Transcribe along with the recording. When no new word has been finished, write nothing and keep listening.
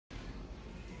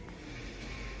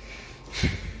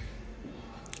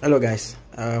Hello guys,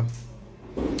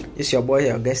 this is your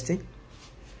boy Augustine.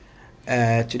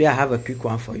 Today I have a quick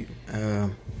one for you.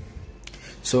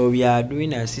 So we are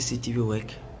doing a CCTV work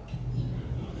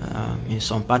in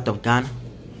some part of Ghana,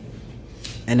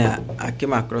 and I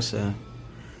came across a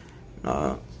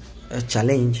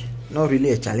challenge. Not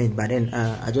really a challenge, but then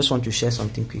I just want to share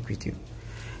something quick with you.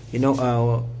 You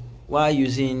know, while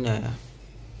using a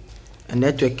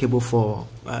network cable for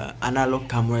analog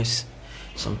cameras,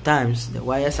 sometimes the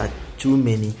wires are too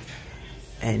many,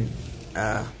 and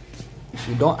if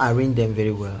you don't arrange them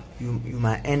very well, you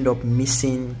might end up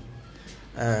missing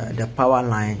the power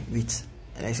line with,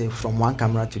 let's say, from one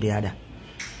camera to the other.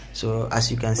 So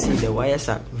as you can see, the wires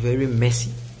are very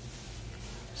messy.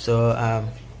 So I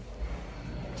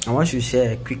want to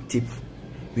share a quick tip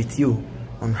with you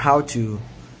on how to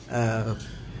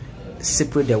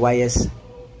separate the wires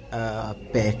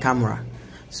per camera.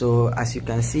 So as you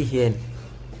can see here,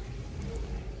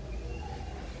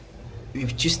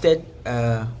 we've twisted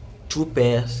 2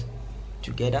 pairs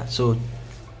together. So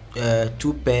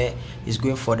 2 pair is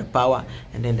going for the power,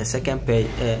 and then the second pair,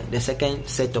 the second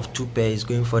set of 2 pair is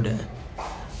going for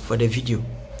the video.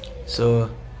 So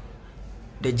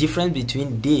the difference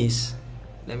between this,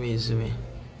 let me zoom in,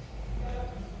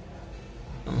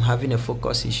 I'm having a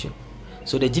focus issue.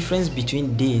 So the difference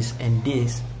between this and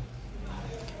this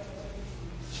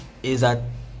is that,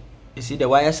 you see, the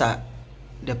wires are,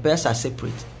 the pairs are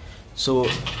separate. So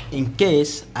in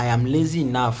case I am lazy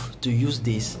enough to use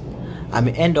this, I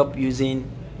may end up using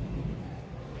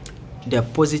the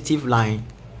positive line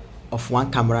of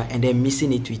one camera and then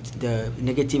missing it with the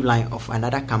negative line of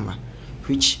another camera,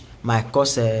 which might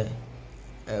cause a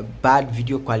bad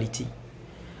video quality.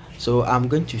 So I'm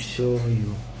going to show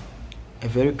you a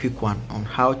very quick one on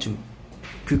how to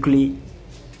quickly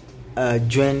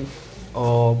join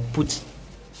or put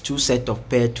 2 sets of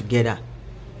pair together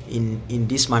in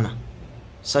this manner,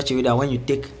 such a way that when you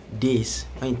take this,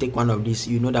 when you take one of these,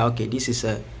 you know that okay, this is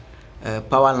a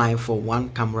power line for one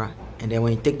camera, and then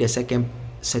when you take the second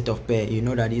set of pair, you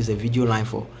know that this is a video line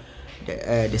for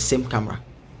the same camera.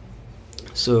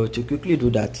 So to quickly do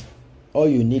that, all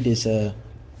you need is so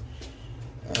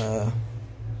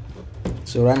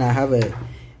right now I have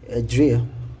a drill.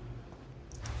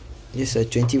 This is a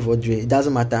 20-volt drill. It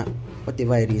doesn't matter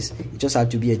whatever it is, it just has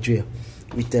to be a drill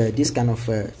with this kind of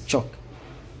chalk.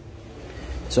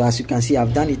 So as you can see,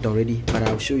 I've done it already, but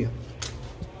I'll show you.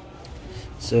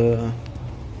 So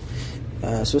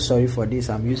so sorry for this,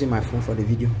 I'm using my phone for the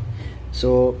video.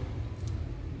 So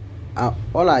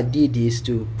all I did is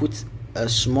to put a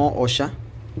small usher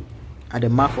at the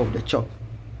mouth of the chalk.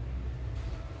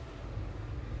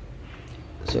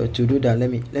 So to do that, let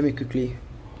me quickly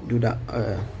do that.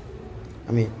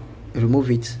 I mean,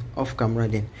 remove it off camera,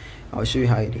 then I'll show you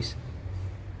how it is.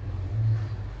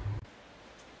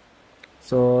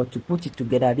 So to put it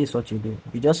together, this is what you do.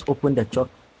 You just open the chalk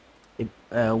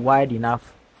wide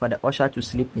enough for the usher to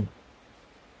slip in.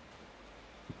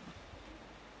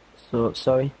 So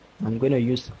sorry, I'm going to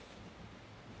use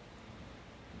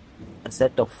a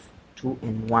set of 2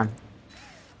 in 1,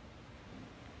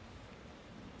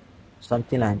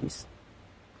 something like this.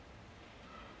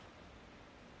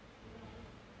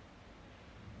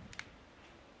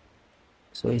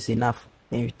 So it's enough.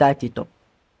 Then you tighten it up.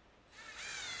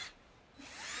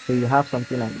 So you have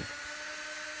something like this.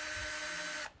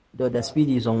 Though the speed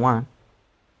is on 1,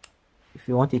 if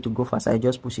you want it to go faster, I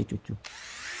just push it to 2.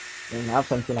 Then you have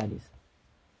something like this.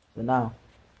 So now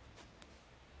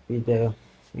with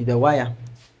the wire,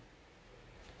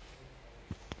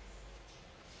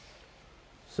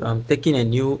 so I'm taking a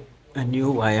new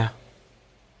wire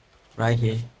right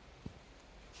here.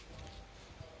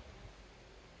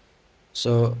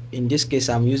 So in this case,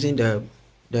 I'm using the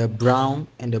brown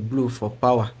and the blue for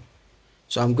power.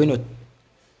 So I'm going to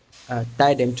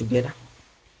tie them together.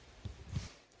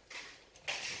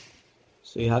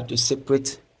 So you have to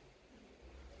separate.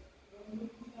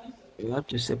 You have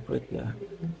to separate there.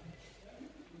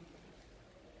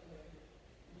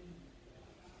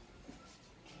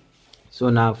 So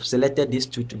now I've selected these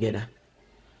 2 together.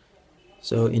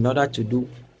 So in order to do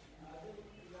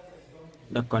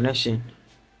the connection,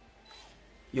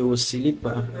 you will slip.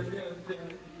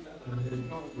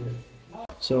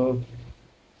 So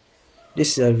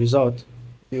this is a result.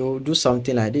 You will do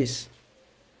something like this.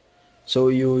 So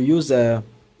you use a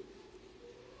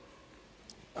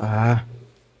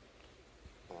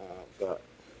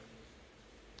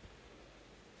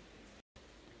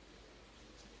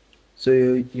so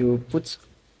you put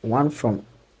one from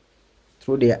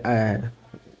through the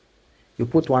you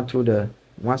put one through the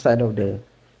one side of the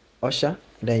usher,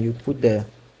 then you put the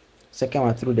second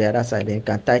one through the other side, then you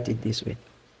can tighten it this way.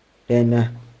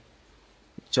 Then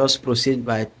just proceed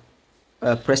by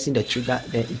pressing the trigger,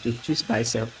 then it will twist by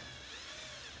itself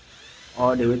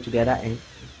all the way to the other end.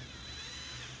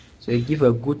 So you give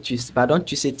a good twist, but don't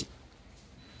twist it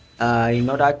in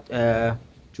order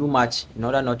too much, in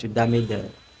order not to damage the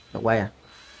wire.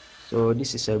 So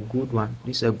this is a good one.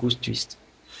 This is a good twist.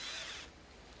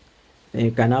 Then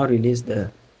you can now release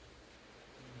the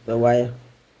wire.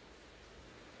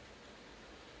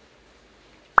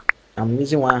 I'm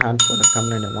using one hand for the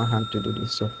camera and one hand to do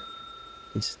this, so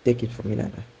please take it from me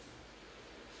like that.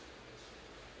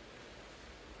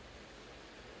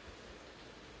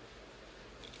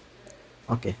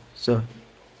 Okay, so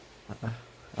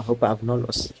I hope I have not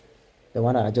lost the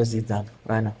one that I just did that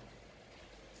right now.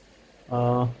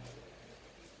 All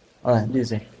right,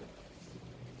 this is it.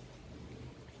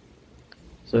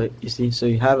 So you see, so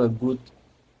you have a good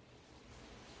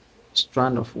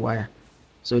strand of wire.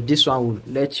 So this one will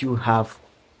let you have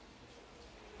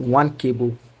one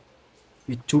cable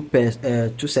with two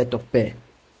set of pair.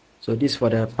 So this for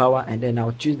the power, and then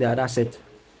I'll choose the other set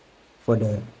for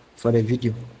the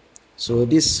video. So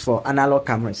this is for analog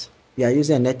cameras. We are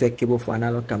using a network cable for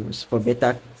analog cameras for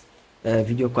better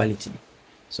video quality.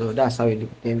 So that's how it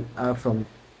looks. Then from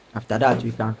after that,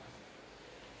 you can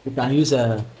use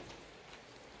a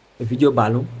video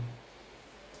balloon.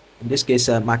 In this case,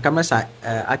 my cameras are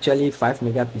actually 5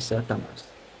 megapixel cameras,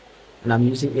 and I'm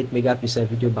using 8 megapixel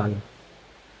video balloon.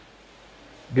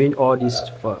 Doing all this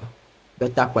for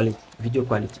better quality, video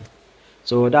quality.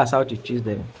 So that's how to choose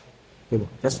the cable.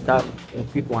 Just start a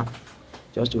quick one,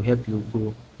 just to help you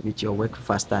go with your work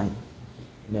faster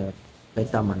in a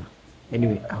better manner.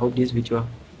 Anyway, I hope this video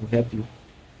will help you.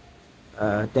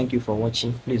 Thank you for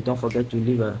watching. Please don't forget to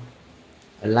leave a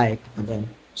like and then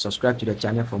subscribe to the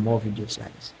channel for more videos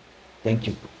like this. Thank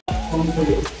you.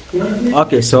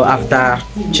 Okay, so after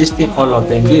twisting all of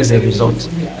them, this is the result.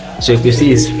 So if you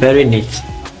see, it's very neat.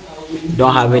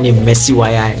 Don't have any messy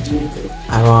wire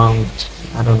around.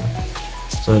 I don't know.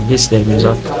 So this is the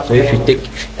result. So if you take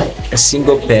a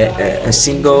single pair, a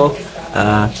single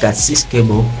cat6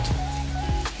 cable,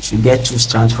 you should get 2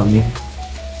 strands from it.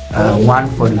 One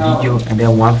for the video and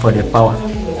then one for the power.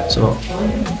 So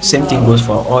same thing goes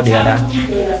for all the other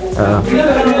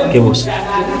cables.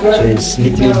 So it's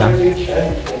neatly done.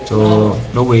 So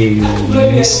no way you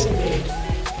miss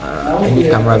any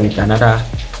camera with another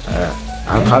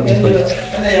how do you call it?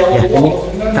 Yeah, any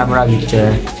camera with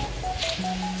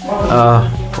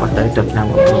what are you talking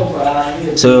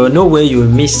about? So no way you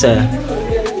miss a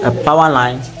power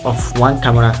line of one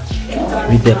camera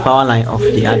with the power line of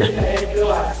the other.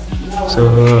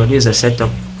 So this is a setup.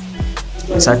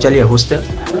 It's actually a hostel.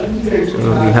 So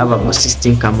we have about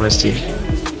 16 cameras here.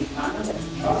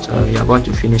 So we are about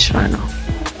to finish right now.